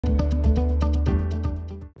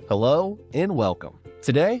Hello and welcome.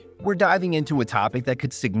 Today, we're diving into a topic that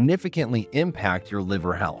could significantly impact your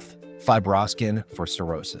liver health: Fibroscan for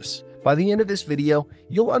cirrhosis. By the end of this video,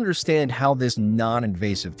 you'll understand how this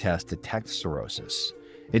non-invasive test detects cirrhosis,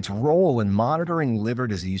 its role in monitoring liver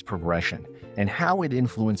disease progression, and how it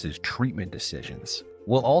influences treatment decisions.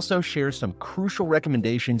 We'll also share some crucial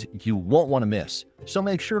recommendations you won't want to miss, so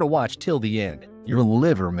make sure to watch till the end. Your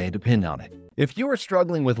liver may depend on it. If you are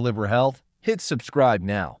struggling with liver health, hit subscribe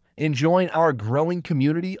now and join our growing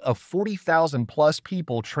community of 40,000 plus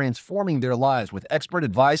people transforming their lives with expert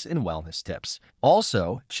advice and wellness tips.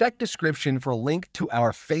 Also, check description for a link to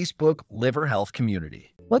our Facebook liver health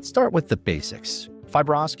community. Let's start with the basics.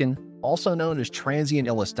 Fibroscan, also known as transient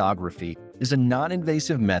elastography, is a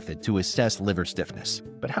non-invasive method to assess liver stiffness.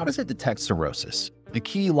 But how does it detect cirrhosis? The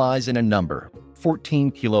key lies in a number: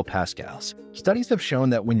 14 kilopascals. Studies have shown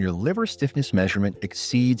that when your liver stiffness measurement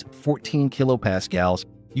exceeds 14 kilopascals,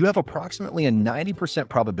 you have approximately a 90%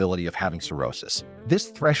 probability of having cirrhosis. This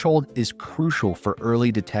threshold is crucial for early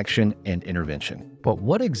detection and intervention. But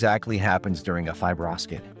what exactly happens during a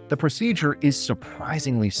Fibroscan? The procedure is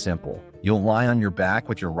surprisingly simple. You'll lie on your back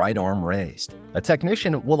with your right arm raised. A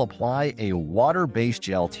technician will apply a water-based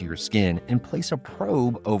gel to your skin and place a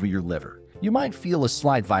probe over your liver. You might feel a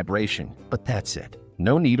slight vibration, but that's it.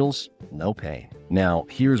 No needles, no pain. Now,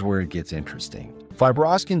 here's where it gets interesting.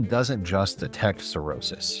 Fibroscan doesn't just detect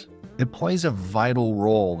cirrhosis. It plays a vital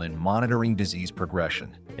role in monitoring disease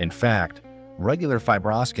progression. In fact, regular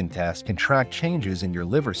Fibroscan tests can track changes in your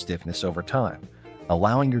liver stiffness over time,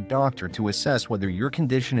 allowing your doctor to assess whether your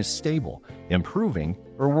condition is stable, improving,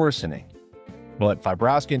 or worsening. But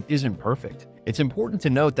Fibroscan isn't perfect. It's important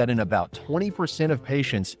to note that in about 20% of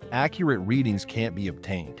patients, accurate readings can't be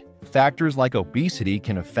obtained. Factors like obesity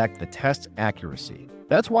can affect the test's accuracy.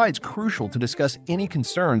 That's why it's crucial to discuss any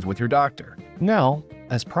concerns with your doctor. Now,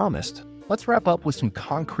 as promised, let's wrap up with some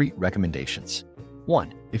concrete recommendations.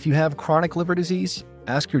 1. If you have chronic liver disease,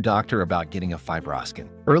 ask your doctor about getting a Fibroscan.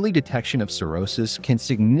 Early detection of cirrhosis can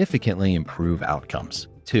significantly improve outcomes.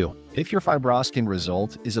 2. If your Fibroscan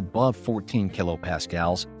result is above 14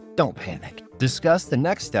 kilopascals, don't panic. Discuss the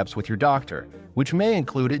next steps with your doctor, which may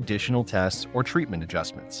include additional tests or treatment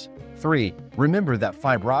adjustments. 3. Remember that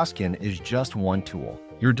Fibroscan is just one tool.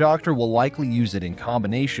 Your doctor will likely use it in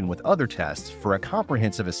combination with other tests for a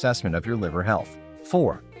comprehensive assessment of your liver health.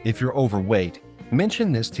 4. If you're overweight,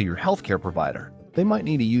 mention this to your healthcare provider. They might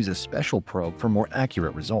need to use a special probe for more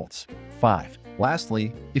accurate results. 5.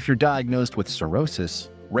 Lastly, if you're diagnosed with cirrhosis,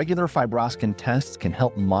 regular Fibroscan tests can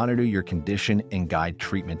help monitor your condition and guide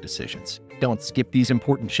treatment decisions. Don't skip these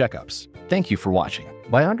important checkups. Thank you for watching.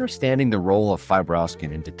 By understanding the role of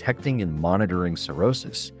Fibroscan in detecting and monitoring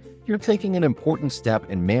cirrhosis, you're taking an important step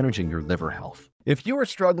in managing your liver health. If you are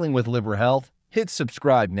struggling with liver health, hit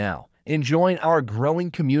subscribe now and join our growing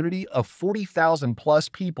community of 40,000 plus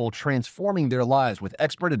people transforming their lives with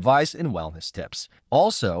expert advice and wellness tips.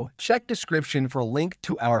 Also, check description for a link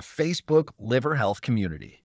to our Facebook liver health community.